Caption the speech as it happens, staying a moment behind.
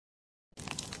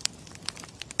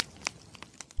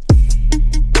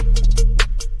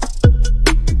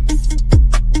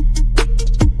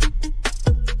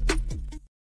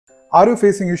Are you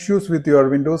facing issues with your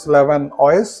Windows 11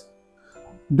 OS?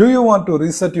 Do you want to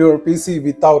reset your PC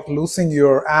without losing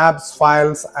your apps,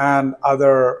 files and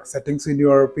other settings in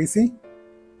your PC?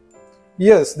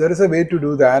 Yes, there is a way to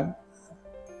do that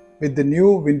with the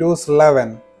new Windows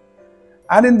 11.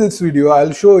 And in this video,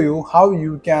 I'll show you how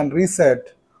you can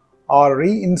reset or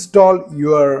reinstall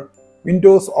your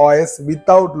Windows OS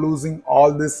without losing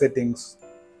all these settings.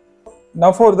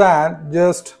 Now for that,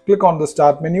 just click on the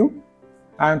Start menu,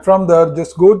 and from there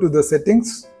just go to the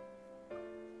Settings,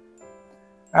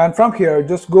 and from here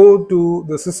just go to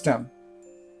the System,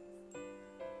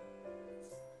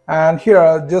 and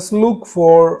here just look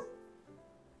for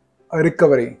a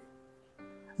recovery.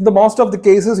 In the most of the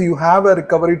cases you have a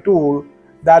recovery tool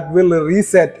that will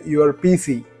reset your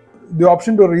PC. The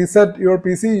option to reset your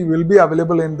PC will be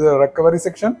available in the recovery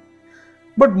section.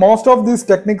 But most of these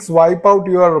techniques wipe out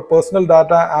your personal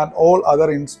data and all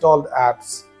other installed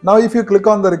apps. Now if you click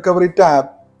on the recovery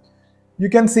tab, you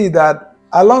can see that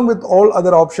along with all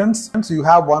other options, you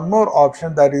have one more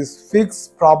option, that is fix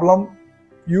problem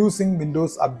using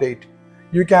Windows Update.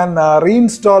 You can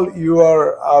reinstall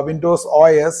your Windows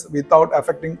OS without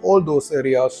affecting all those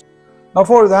areas. Now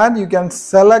for that, you can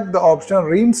select the option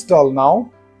reinstall now.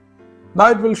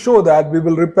 Now it will show that we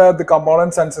will repair the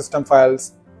components and system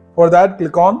files. For that,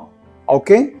 click on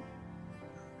OK,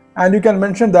 and you can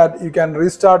mention that you can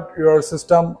restart your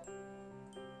system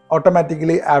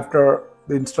automatically after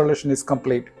the installation is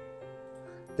complete.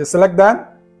 Just select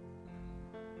that,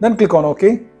 then click on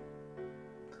OK.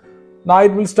 Now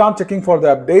it will start checking for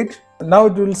the update. Now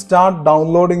it will start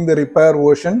downloading the repair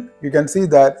version. You can see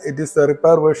that it is the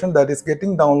repair version that is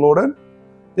getting downloaded.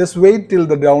 Just wait till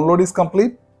the download is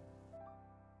complete.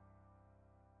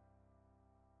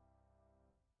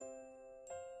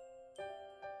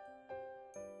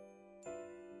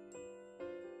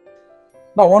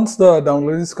 Now once the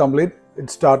download is complete, it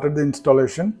started the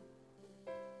installation.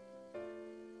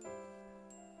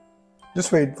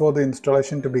 Just wait for the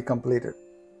installation to be completed.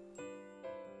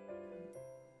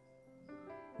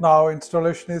 Now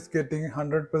installation is getting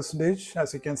 100%,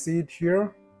 as you can see it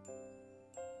here.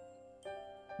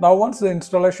 Now once the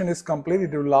installation is complete,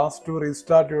 it will ask to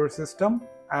restart your system,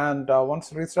 and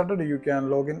once restarted you can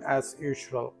log in as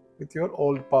usual with your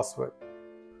old password.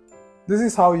 This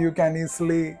is how you can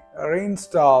easily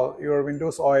reinstall your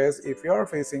Windows OS if you are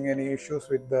facing any issues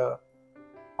with the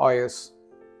OS.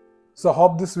 So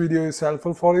hope this video is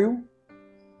helpful for you.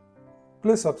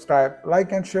 Please subscribe,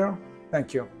 like and share.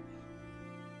 Thank you.